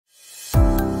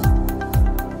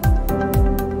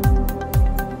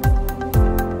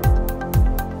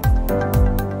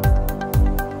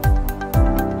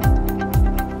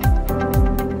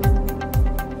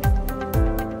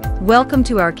Welcome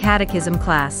to our Catechism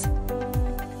class.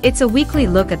 It's a weekly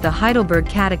look at the Heidelberg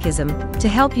Catechism to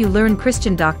help you learn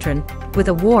Christian doctrine with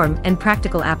a warm and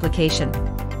practical application.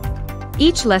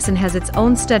 Each lesson has its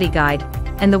own study guide,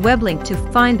 and the web link to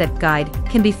find that guide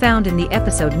can be found in the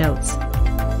episode notes.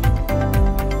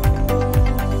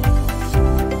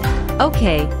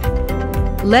 Okay,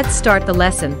 let's start the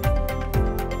lesson.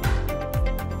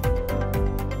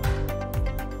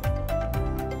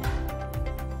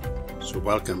 So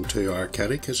welcome to our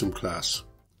Catechism class.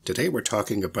 Today we're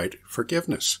talking about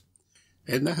forgiveness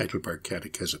in the Heidelberg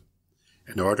Catechism.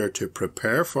 In order to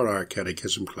prepare for our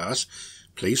Catechism class,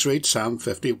 please read Psalm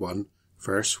 51,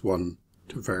 verse 1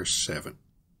 to verse 7.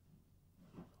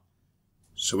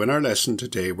 So in our lesson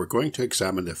today, we're going to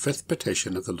examine the fifth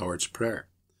petition of the Lord's Prayer.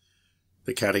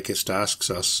 The Catechist asks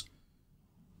us,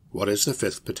 what is the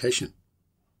fifth petition?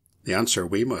 The answer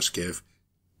we must give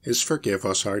is forgive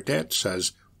us our debts,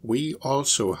 as we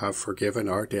also have forgiven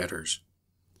our debtors.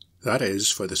 That is,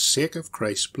 for the sake of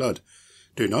Christ's blood,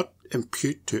 do not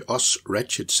impute to us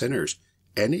wretched sinners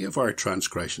any of our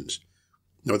transgressions,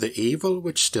 nor the evil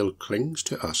which still clings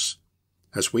to us,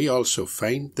 as we also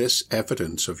find this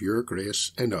evidence of your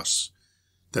grace in us,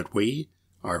 that we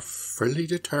are fully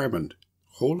determined,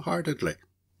 wholeheartedly,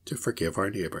 to forgive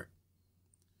our neighbour.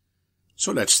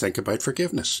 So let's think about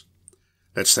forgiveness.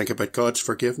 Let's think about God's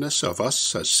forgiveness of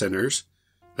us as sinners.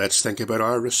 Let's think about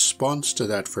our response to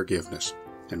that forgiveness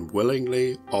and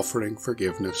willingly offering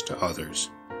forgiveness to others.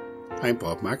 I'm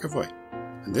Bob McAvoy,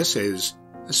 and this is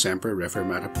the Semper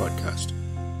Reformata podcast.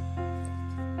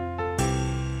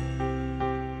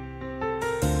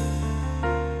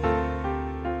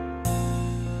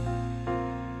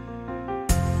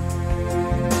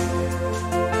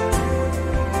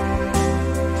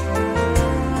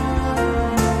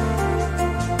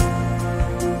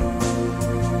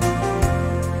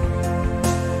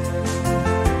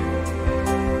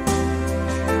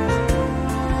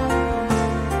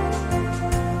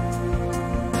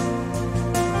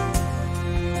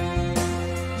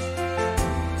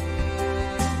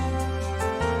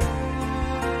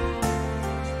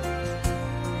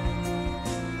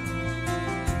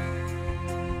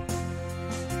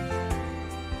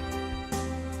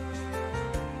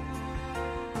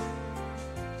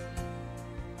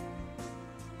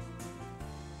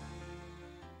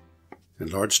 In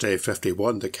Lord's Day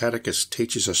 51, the Catechist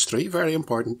teaches us three very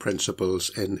important principles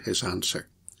in his answer.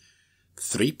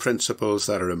 Three principles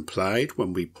that are implied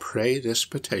when we pray this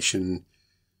petition,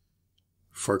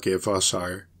 forgive us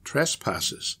our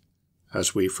trespasses,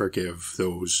 as we forgive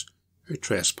those who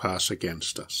trespass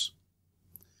against us.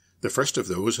 The first of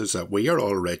those is that we are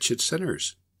all wretched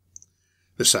sinners.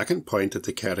 The second point that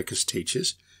the Catechist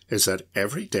teaches is that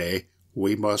every day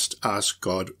we must ask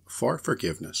God for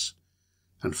forgiveness.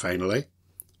 And finally,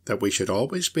 that we should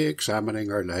always be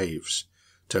examining our lives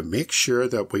to make sure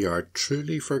that we are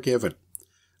truly forgiven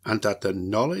and that the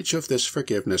knowledge of this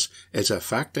forgiveness is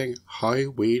affecting how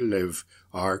we live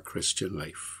our Christian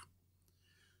life.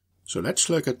 So let's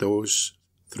look at those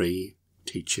three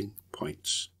teaching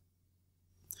points.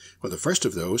 Well, the first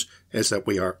of those is that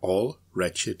we are all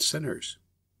wretched sinners.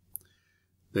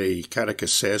 The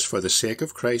Catechist says, for the sake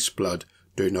of Christ's blood,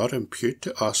 do not impute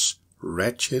to us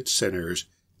wretched sinners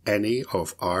any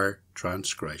of our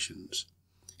transgressions.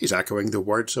 He's echoing the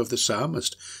words of the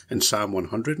psalmist in Psalm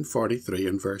 143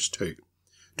 and verse 2.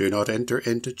 Do not enter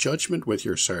into judgment with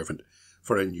your servant,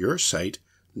 for in your sight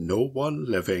no one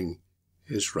living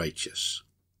is righteous.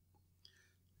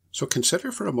 So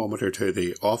consider for a moment or two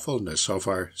the awfulness of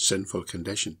our sinful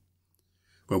condition.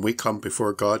 When we come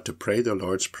before God to pray the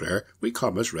Lord's Prayer, we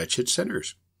come as wretched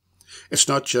sinners. It's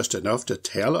not just enough to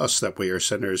tell us that we are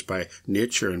sinners by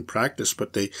nature and practice,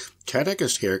 but the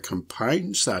Catechist here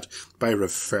compounds that by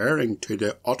referring to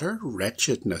the utter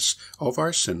wretchedness of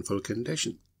our sinful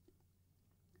condition.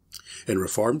 In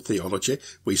Reformed theology,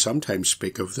 we sometimes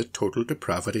speak of the total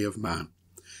depravity of man.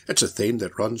 It's a theme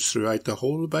that runs throughout the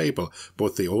whole Bible,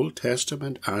 both the Old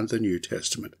Testament and the New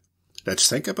Testament. Let's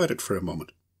think about it for a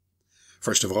moment.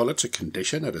 First of all, it's a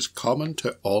condition that is common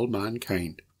to all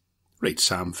mankind. Read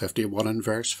Psalm 51 and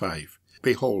verse 5.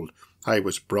 Behold, I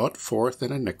was brought forth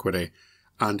in iniquity,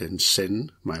 and in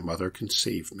sin my mother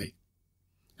conceived me.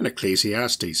 In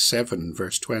Ecclesiastes 7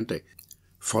 verse 20.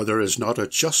 For there is not a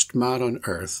just man on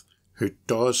earth who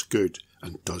does good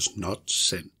and does not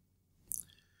sin.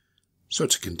 So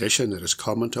it's a condition that is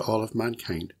common to all of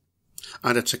mankind.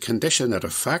 And it's a condition that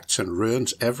affects and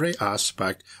ruins every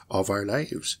aspect of our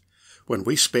lives. When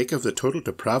we speak of the total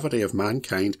depravity of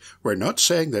mankind, we're not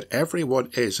saying that everyone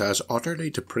is as utterly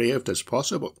depraved as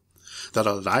possible, that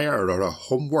a liar or a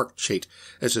homework cheat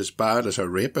is as bad as a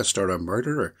rapist or a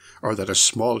murderer, or that a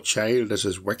small child is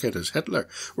as wicked as Hitler.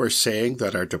 We're saying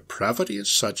that our depravity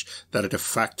is such that it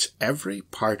affects every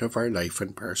part of our life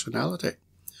and personality.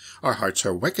 Our hearts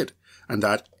are wicked, and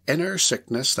that inner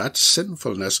sickness, that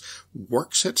sinfulness,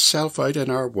 works itself out in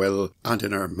our will and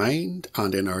in our mind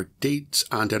and in our deeds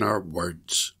and in our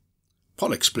words.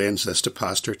 Paul explains this to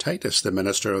Pastor Titus, the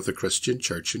minister of the Christian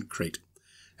church in Crete.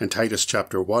 In Titus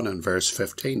chapter 1 and verse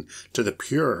 15, to the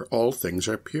pure all things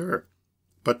are pure,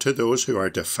 but to those who are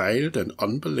defiled and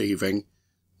unbelieving,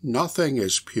 nothing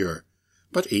is pure,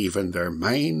 but even their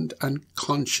mind and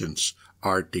conscience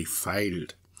are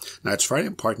defiled. Now, it's very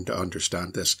important to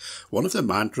understand this. One of the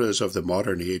mantras of the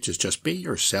modern age is just be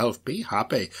yourself, be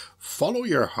happy, follow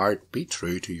your heart, be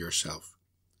true to yourself.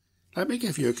 Let me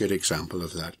give you a good example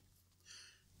of that.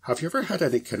 Have you ever had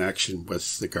any connection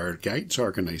with the Girl Guides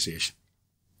organisation?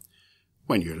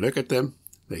 When you look at them,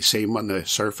 they seem on the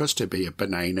surface to be a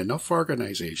benign enough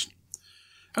organisation.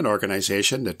 An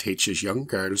organisation that teaches young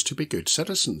girls to be good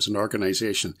citizens, an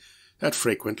organisation that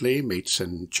frequently meets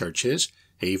in churches,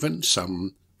 even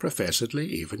some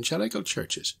professedly evangelical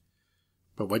churches.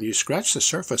 But when you scratch the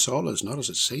surface, all is not as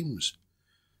it seems.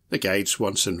 The Guides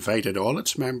once invited all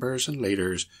its members and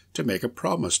leaders to make a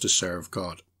promise to serve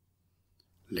God.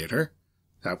 Later,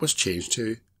 that was changed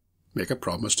to make a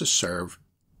promise to serve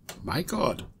my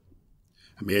God,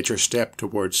 a major step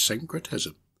towards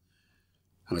syncretism.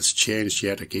 And it's changed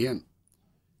yet again.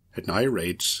 It now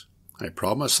reads, I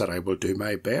promise that I will do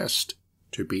my best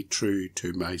to be true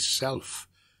to myself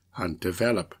and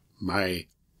develop my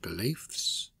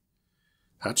beliefs.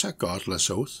 That's a godless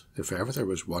oath, if ever there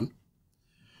was one.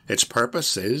 Its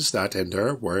purpose is that in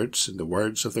their words, in the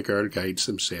words of the Girl Guides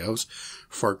themselves,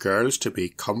 for girls to be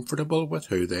comfortable with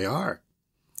who they are.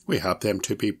 We help them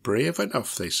to be brave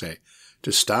enough, they say,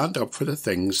 to stand up for the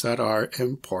things that are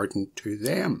important to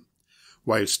them,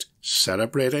 whilst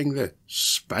celebrating the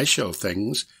special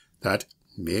things that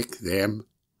make them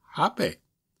happy.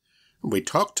 And we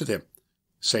talk to them,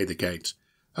 say the Guides,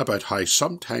 about how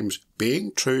sometimes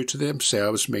being true to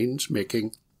themselves means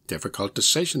making difficult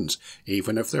decisions,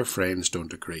 even if their friends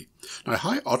don't agree. Now,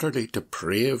 how utterly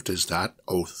depraved is that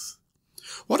oath?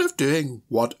 What if doing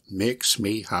what makes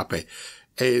me happy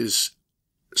is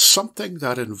something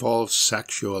that involves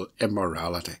sexual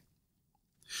immorality?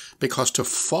 Because to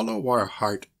follow our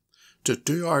heart, to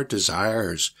do our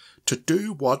desires, to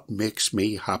do what makes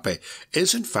me happy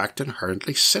is in fact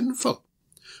inherently sinful.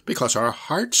 Because our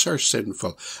hearts are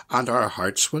sinful, and our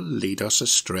hearts will lead us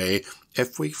astray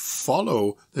if we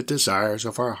follow the desires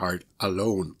of our heart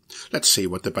alone. Let's see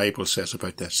what the Bible says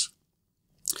about this.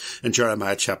 In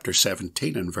Jeremiah chapter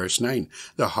 17 and verse 9,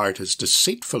 the heart is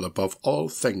deceitful above all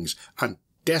things and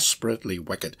desperately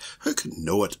wicked. Who can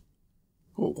know it?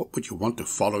 Oh, what would you want to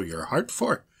follow your heart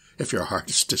for if your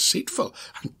heart is deceitful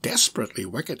and desperately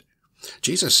wicked?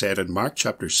 Jesus said in Mark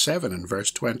chapter 7 and verse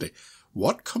 20,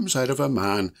 what comes out of a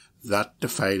man that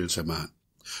defiles a man?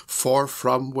 For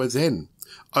from within,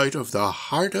 out of the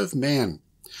heart of men,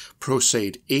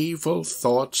 proceed evil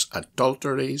thoughts,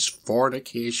 adulteries,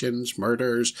 fornications,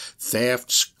 murders,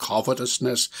 thefts,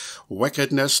 covetousness,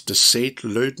 wickedness, deceit,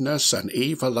 lewdness, an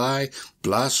evil eye,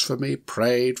 blasphemy,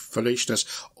 pride, foolishness.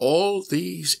 All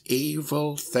these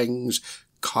evil things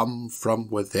come from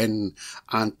within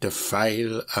and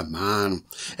defile a man.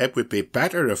 It would be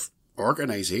better if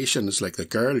organisations like the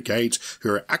Girl Guides,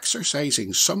 who are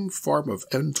exercising some form of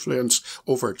influence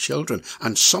over children,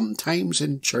 and sometimes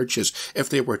in churches, if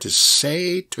they were to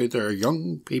say to their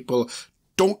young people,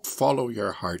 don't follow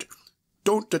your heart,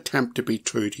 don't attempt to be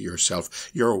true to yourself,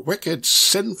 your wicked,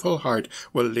 sinful heart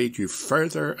will lead you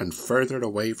further and further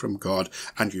away from God,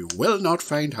 and you will not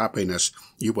find happiness,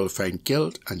 you will find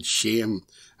guilt and shame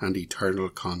and eternal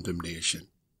condemnation.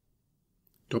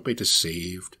 Don't be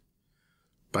deceived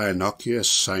by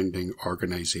innocuous-sounding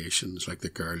organisations like the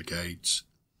Girl Guides.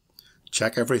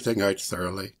 Check everything out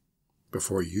thoroughly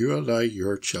before you allow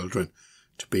your children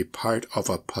to be part of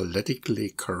a politically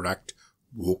correct,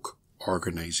 woke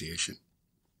organisation.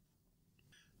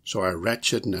 So our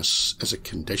wretchedness is a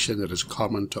condition that is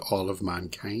common to all of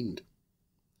mankind.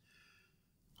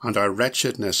 And our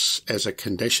wretchedness is a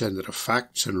condition that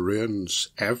affects and ruins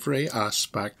every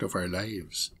aspect of our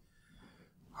lives.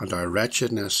 And our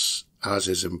wretchedness, as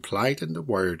is implied in the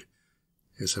word,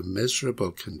 is a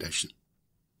miserable condition.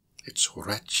 It's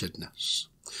wretchedness.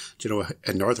 Do you know,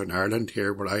 in Northern Ireland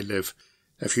here where I live,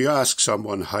 if you ask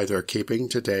someone how they're keeping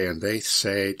today and they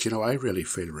say, do you know, I really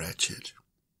feel wretched,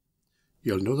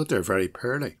 you'll know that they're very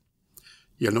poorly.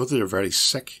 You'll know that they're very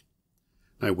sick.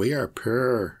 Now, we are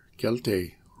poor,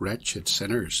 guilty, wretched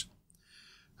sinners.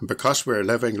 And because we're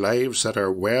living lives that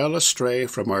are well astray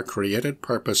from our created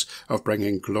purpose of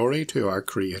bringing glory to our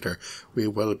Creator, we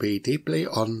will be deeply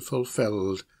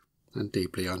unfulfilled and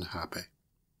deeply unhappy.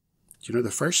 Do you know, the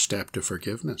first step to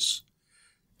forgiveness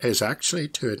is actually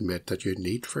to admit that you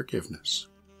need forgiveness,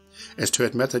 is to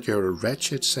admit that you're a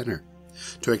wretched sinner,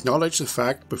 to acknowledge the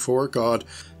fact before God,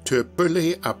 to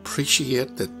fully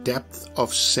appreciate the depth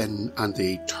of sin and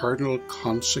the eternal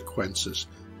consequences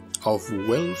of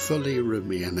willfully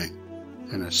remaining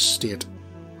in a state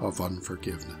of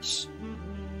unforgiveness.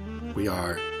 We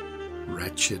are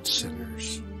wretched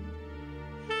sinners.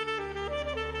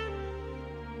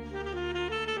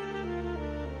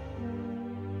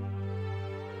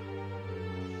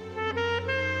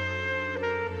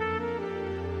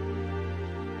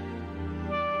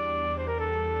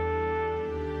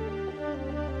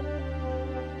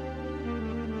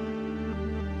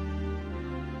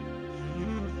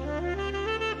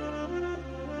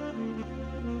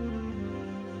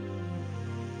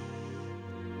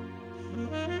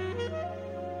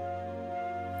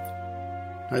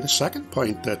 Now, the second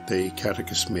point that the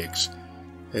Catechist makes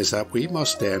is that we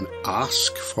must then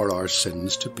ask for our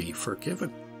sins to be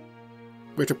forgiven.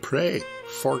 We're to pray,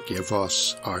 "Forgive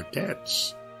us our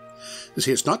debts." You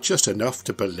see, it's not just enough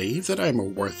to believe that I'm a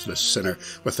worthless sinner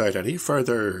without any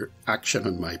further action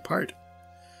on my part.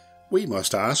 We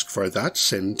must ask for that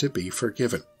sin to be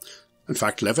forgiven. In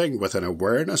fact, living with an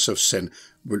awareness of sin,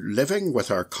 living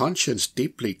with our conscience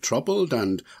deeply troubled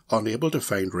and unable to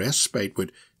find respite,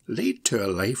 would lead to a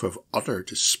life of utter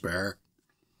despair.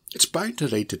 It's bound to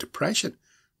lead to depression.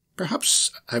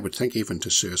 Perhaps, I would think, even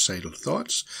to suicidal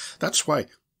thoughts. That's why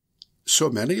so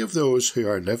many of those who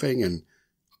are living in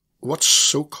what's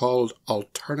so-called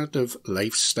alternative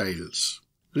lifestyles,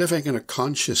 living in a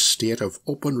conscious state of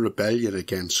open rebellion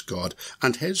against God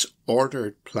and His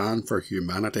ordered plan for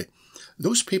humanity,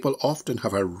 those people often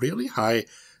have a really high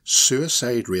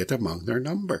suicide rate among their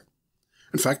number.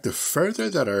 In fact, the further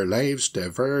that our lives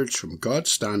diverge from God's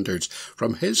standards,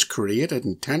 from His created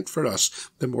intent for us,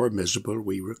 the more miserable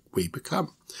we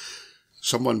become.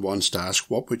 Someone once asked,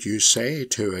 what would you say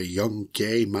to a young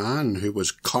gay man who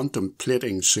was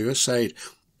contemplating suicide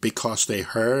because they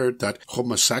heard that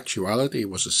homosexuality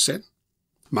was a sin?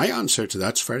 My answer to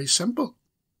that's very simple.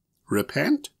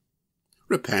 Repent.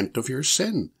 Repent of your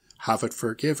sin. Have it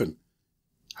forgiven.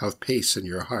 Have peace in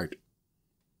your heart.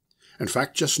 In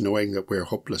fact, just knowing that we're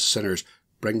hopeless sinners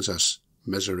brings us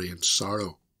misery and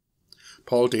sorrow.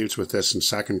 Paul deals with this in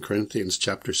 2 Corinthians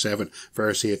chapter 7,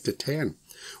 verse 8 to 10,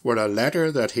 where a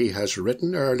letter that he has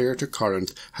written earlier to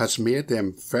Corinth has made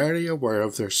them very aware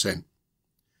of their sin.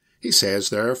 He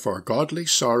says, "Therefore godly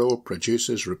sorrow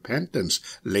produces repentance,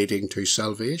 leading to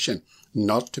salvation,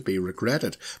 not to be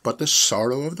regretted, but the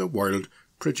sorrow of the world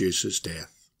produces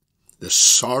death." The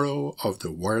sorrow of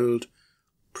the world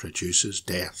produces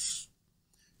death.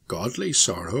 Godly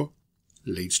sorrow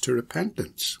leads to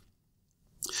repentance.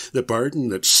 The burden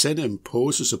that sin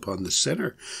imposes upon the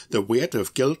sinner, the weight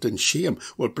of guilt and shame,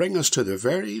 will bring us to the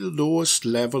very lowest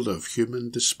level of human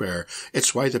despair.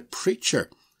 It's why the preacher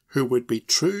who would be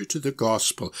true to the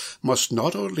gospel must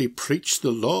not only preach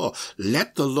the law,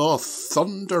 let the law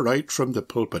thunder out from the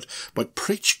pulpit, but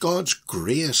preach God's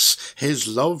grace, His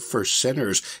love for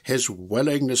sinners, His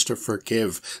willingness to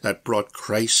forgive that brought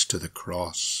Christ to the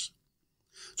cross.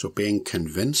 So being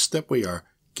convinced that we are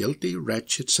guilty,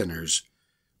 wretched sinners,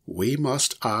 we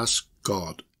must ask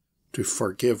God to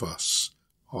forgive us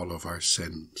all of our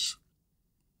sins.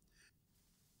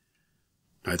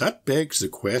 Now that begs the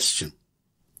question,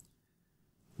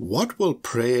 what will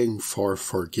praying for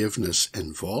forgiveness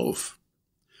involve?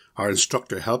 Our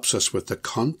instructor helps us with the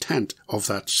content of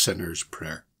that sinner's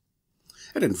prayer.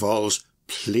 It involves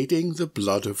pleading the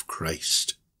blood of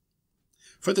Christ.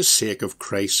 For the sake of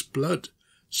Christ's blood,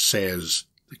 says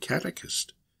the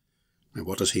Catechist. Now,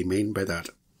 what does he mean by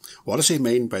that? What does he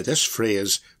mean by this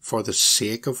phrase, "for the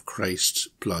sake of Christ's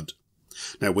blood"?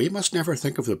 Now, we must never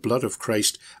think of the blood of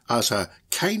Christ as a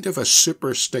kind of a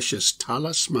superstitious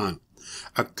talisman,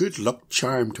 a good luck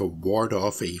charm to ward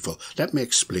off evil. Let me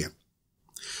explain.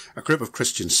 A group of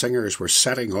Christian singers were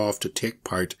setting off to take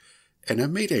part in a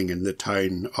meeting in the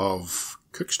town of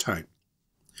Cookstown.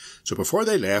 So before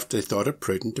they left, they thought it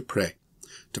prudent to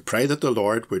pray that the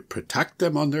Lord would protect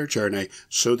them on their journey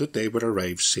so that they would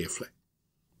arrive safely.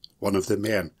 One of the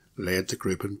men led the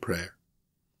group in prayer.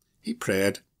 He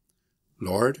prayed,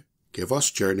 "Lord, give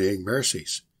us journeying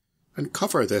mercies, and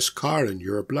cover this car in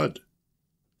your blood."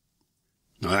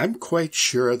 Now, I'm quite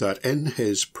sure that in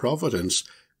His providence,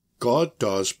 God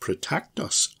does protect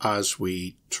us as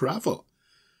we travel.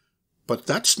 But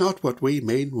that's not what we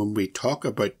mean when we talk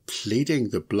about pleading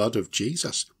the blood of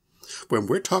Jesus. When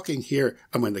we're talking here,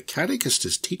 and when the Catechist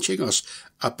is teaching us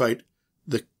about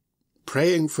the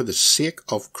praying for the sake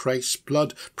of Christ's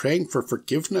blood, praying for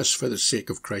forgiveness for the sake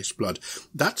of Christ's blood,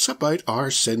 that's about our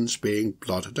sins being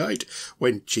blotted out.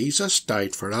 When Jesus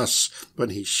died for us,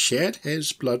 when he shed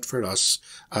his blood for us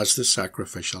as the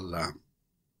sacrificial lamb.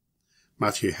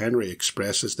 Matthew Henry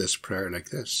expresses this prayer like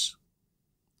this: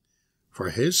 For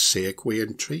his sake we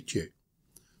entreat you,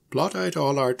 blot out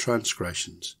all our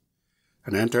transgressions,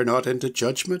 and enter not into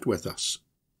judgment with us.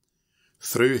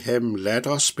 Through him let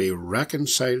us be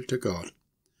reconciled to God,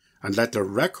 and let the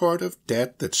record of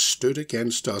debt that stood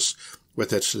against us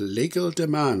with its legal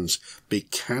demands be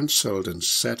cancelled and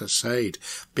set aside,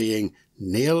 being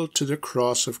nailed to the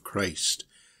cross of Christ,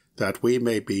 that we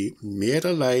may be made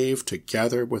alive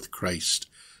together with Christ,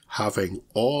 having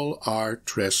all our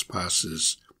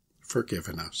trespasses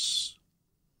forgiven us.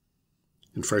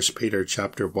 In 1 Peter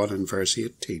chapter 1 and verse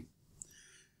 18,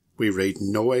 we read,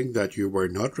 knowing that you were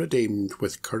not redeemed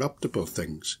with corruptible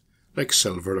things, like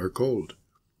silver or gold,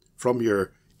 from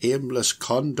your aimless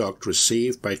conduct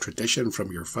received by tradition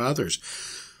from your fathers,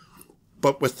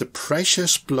 but with the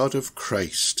precious blood of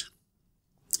Christ,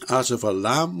 as of a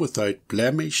lamb without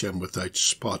blemish and without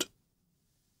spot.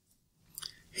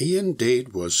 He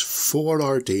indeed was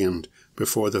foreordained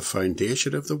before the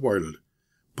foundation of the world,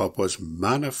 but was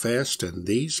manifest in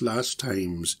these last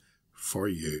times for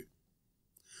you.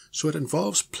 So it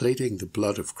involves pleading the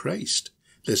blood of Christ,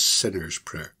 this sinner's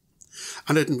prayer.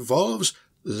 And it involves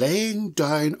laying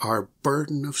down our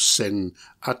burden of sin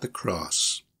at the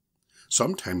cross.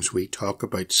 Sometimes we talk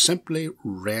about simply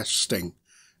resting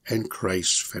in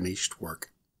Christ's finished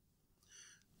work.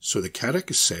 So the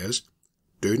Catechist says,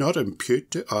 do not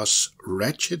impute to us,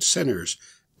 wretched sinners,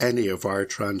 any of our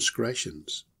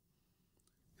transgressions.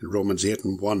 In Romans 8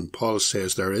 and 1, Paul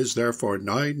says, there is therefore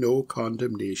now no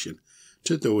condemnation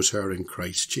to those who are in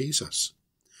Christ Jesus,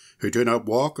 who do not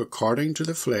walk according to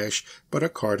the flesh, but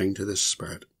according to the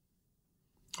Spirit.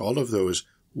 All of those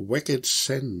wicked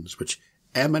sins which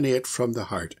emanate from the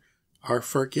heart are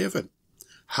forgiven,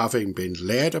 having been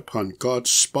laid upon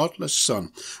God's spotless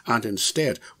Son, and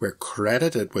instead we're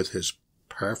credited with his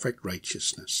perfect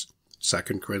righteousness.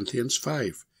 2 Corinthians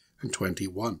 5 and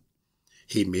 21.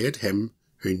 He made him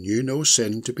who knew no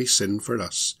sin to be sin for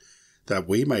us, that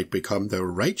we might become the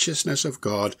righteousness of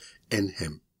God in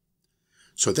him.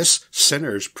 So this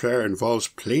sinner's prayer involves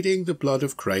pleading the blood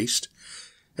of Christ.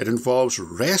 It involves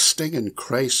resting in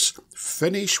Christ's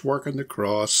finished work on the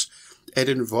cross. It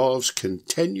involves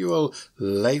continual,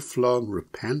 lifelong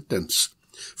repentance.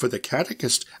 For the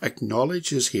Catechist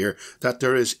acknowledges here that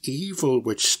there is evil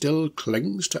which still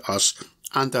clings to us,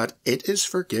 and that it is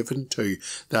forgiven too,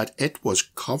 that it was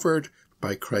covered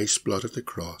by Christ's blood at the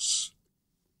cross.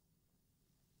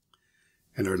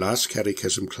 In our last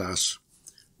Catechism class,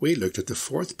 we looked at the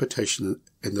fourth petition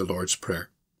in the Lord's Prayer,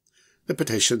 the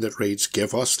petition that reads,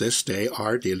 give us this day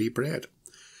our daily bread.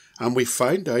 And we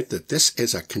found out that this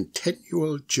is a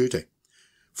continual duty.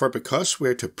 For because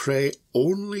we're to pray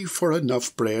only for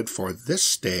enough bread for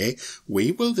this day,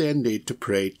 we will then need to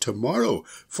pray tomorrow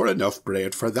for enough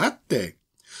bread for that day.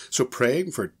 So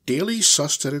praying for daily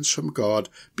sustenance from God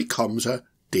becomes a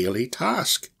daily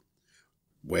task.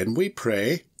 When we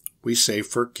pray, we say,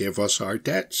 forgive us our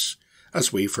debts,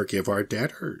 as we forgive our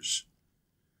debtors.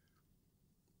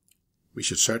 We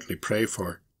should certainly pray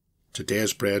for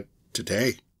today's bread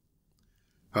today.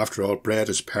 After all, bread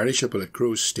is perishable, it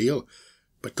grows stale.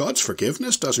 But God's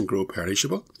forgiveness doesn't grow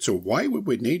perishable. So why would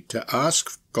we need to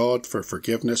ask God for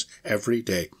forgiveness every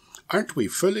day? Aren't we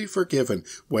fully forgiven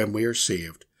when we are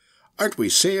saved? Aren't we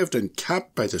saved and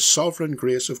kept by the sovereign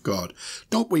grace of God?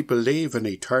 Don't we believe in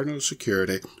eternal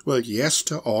security? Well, yes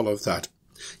to all of that.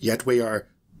 Yet we are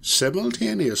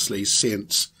simultaneously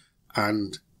saints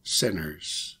and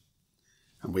sinners.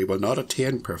 And we will not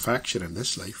attain perfection in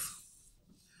this life.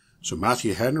 So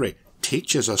Matthew Henry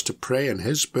teaches us to pray in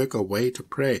his book, A Way to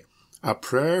Pray, a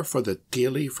prayer for the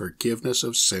daily forgiveness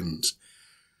of sins.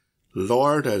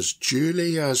 Lord, as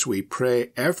duly as we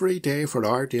pray every day for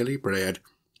our daily bread,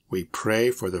 we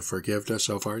pray for the forgiveness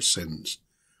of our sins.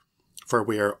 For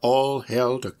we are all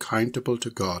held accountable to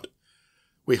God.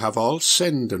 We have all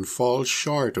sinned and fall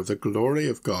short of the glory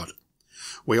of God.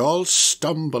 We all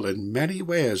stumble in many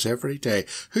ways every day.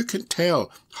 Who can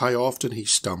tell how often he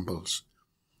stumbles?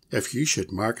 If you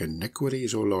should mark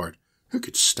iniquities, O Lord, who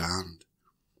could stand?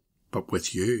 But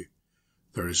with you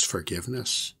there is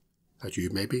forgiveness, that you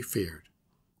may be feared.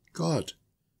 God,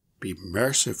 be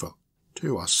merciful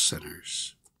to us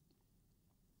sinners.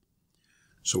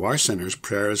 So our sinner's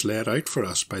prayer is laid out for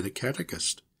us by the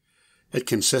Catechist. It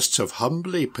consists of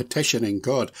humbly petitioning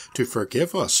God to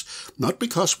forgive us, not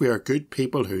because we are good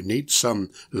people who need some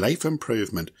life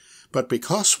improvement, but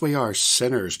because we are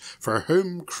sinners for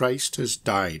whom Christ has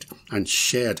died and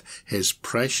shed his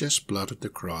precious blood at the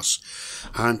cross.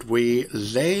 And we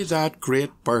lay that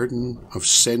great burden of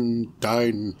sin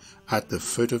down at the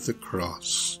foot of the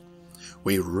cross.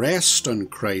 We rest on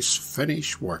Christ's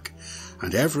finished work,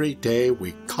 and every day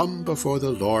we come before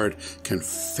the Lord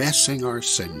confessing our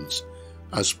sins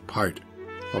as part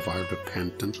of our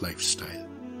repentant lifestyle.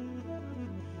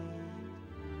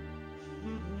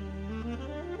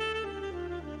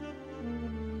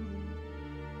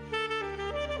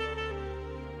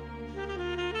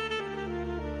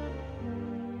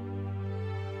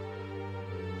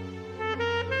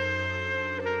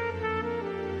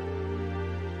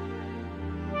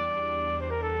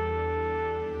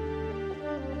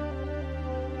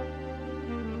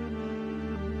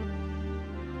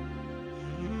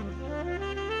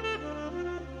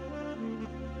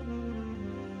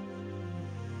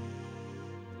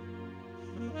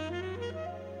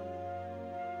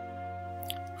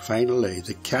 Finally,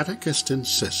 the Catechist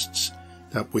insists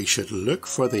that we should look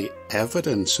for the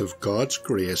evidence of God's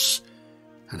grace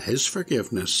and his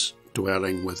forgiveness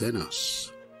dwelling within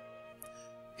us.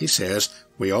 He says,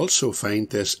 we also find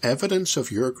this evidence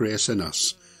of your grace in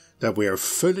us, that we are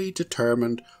fully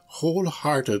determined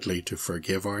wholeheartedly to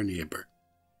forgive our neighbour.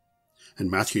 In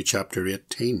Matthew chapter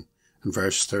 18 and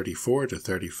verse 34 to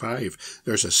 35,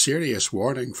 there's a serious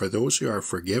warning for those who are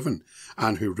forgiven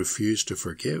and who refuse to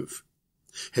forgive.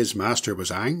 His master was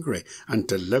angry and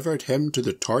delivered him to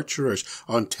the torturers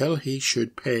until he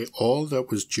should pay all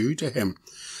that was due to him.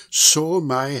 So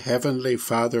my heavenly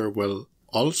Father will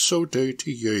also do to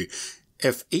you,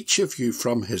 if each of you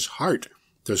from his heart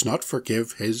does not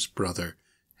forgive his brother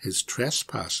his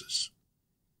trespasses.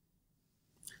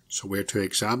 So we're to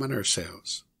examine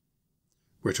ourselves.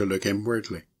 We're to look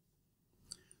inwardly.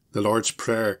 The Lord's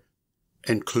Prayer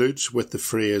includes with the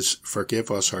phrase,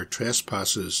 forgive us our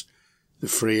trespasses, the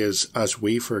phrase, as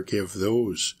we forgive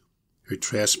those who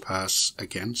trespass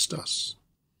against us.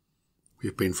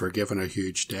 We've been forgiven a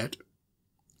huge debt,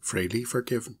 freely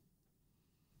forgiven.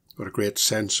 What a great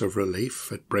sense of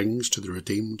relief it brings to the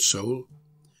redeemed soul,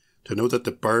 to know that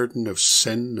the burden of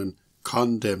sin and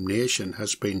condemnation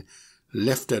has been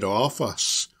lifted off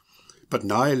us. But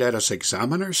now let us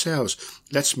examine ourselves.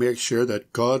 Let's make sure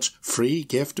that God's free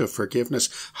gift of forgiveness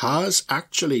has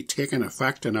actually taken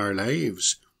effect in our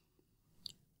lives.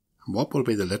 And what will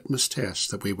be the litmus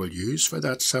test that we will use for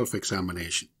that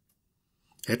self-examination?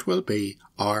 It will be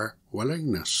our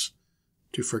willingness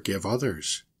to forgive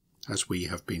others as we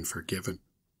have been forgiven.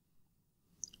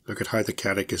 Look at how the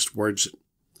Catechist words it.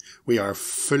 We are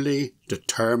fully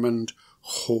determined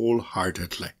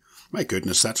wholeheartedly. My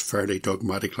goodness, that's fairly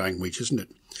dogmatic language, isn't it?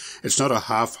 It's not a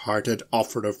half-hearted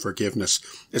offer of forgiveness.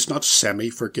 It's not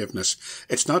semi-forgiveness.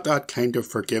 It's not that kind of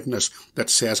forgiveness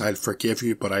that says, I'll forgive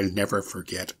you, but I'll never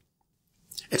forget.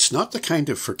 It's not the kind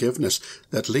of forgiveness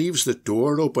that leaves the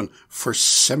door open for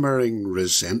simmering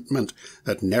resentment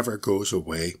that never goes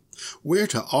away. We're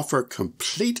to offer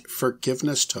complete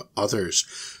forgiveness to others,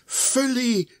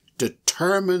 fully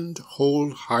determined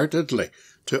wholeheartedly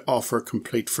to offer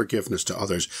complete forgiveness to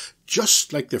others,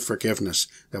 just like the forgiveness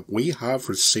that we have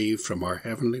received from our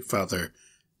Heavenly Father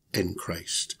in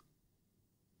Christ.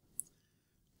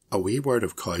 A wee word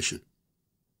of caution.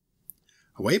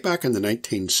 Way back in the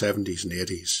 1970s and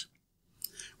 80s,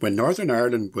 when Northern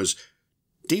Ireland was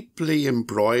deeply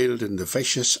embroiled in the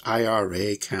vicious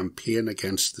IRA campaign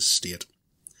against the state,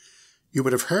 you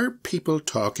would have heard people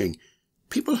talking,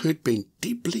 people who'd been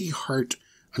deeply hurt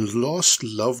and lost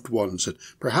loved ones and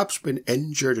perhaps been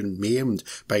injured and maimed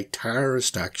by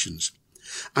terrorist actions.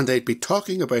 And they'd be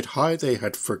talking about how they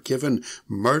had forgiven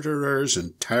murderers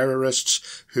and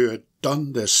terrorists who had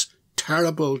done this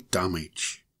terrible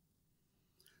damage.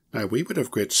 Now, we would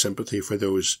have great sympathy for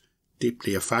those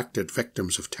deeply affected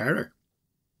victims of terror.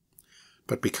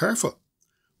 But be careful.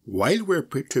 While we're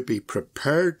to be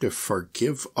prepared to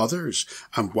forgive others,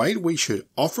 and while we should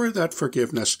offer that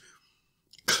forgiveness,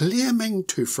 claiming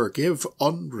to forgive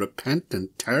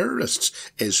unrepentant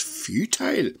terrorists is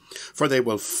futile, for they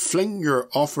will fling your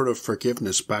offer of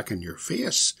forgiveness back in your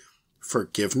face.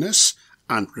 Forgiveness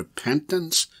and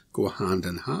repentance go hand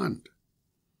in hand.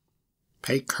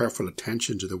 Pay careful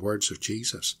attention to the words of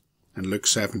Jesus in Luke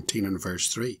 17 and verse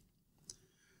 3,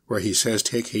 where he says,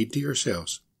 take heed to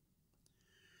yourselves.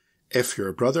 If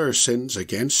your brother sins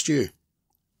against you,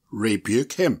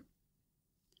 rebuke him.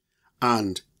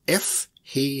 And if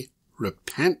he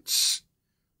repents,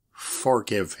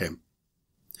 forgive him.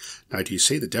 Now, do you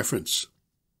see the difference?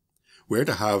 We're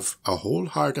to have a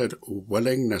wholehearted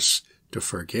willingness to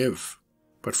forgive,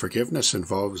 but forgiveness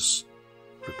involves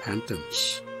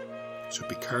repentance. So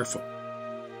be careful.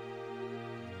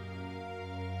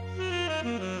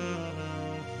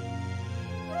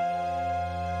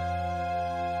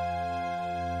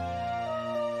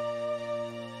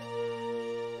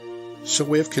 So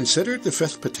we have considered the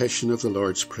fifth petition of the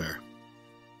Lord's Prayer.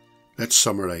 Let's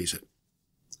summarize it.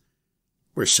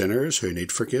 We're sinners who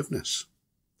need forgiveness.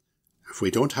 If we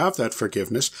don't have that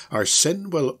forgiveness, our sin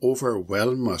will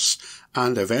overwhelm us,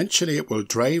 and eventually it will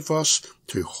drive us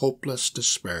to hopeless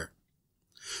despair.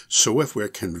 So if we're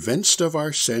convinced of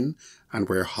our sin and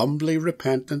we're humbly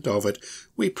repentant of it,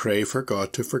 we pray for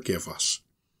God to forgive us,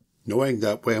 knowing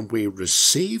that when we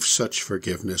receive such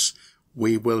forgiveness,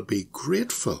 we will be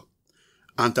grateful,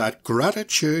 and that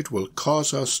gratitude will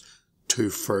cause us to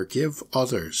forgive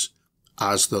others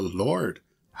as the Lord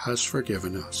has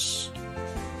forgiven us.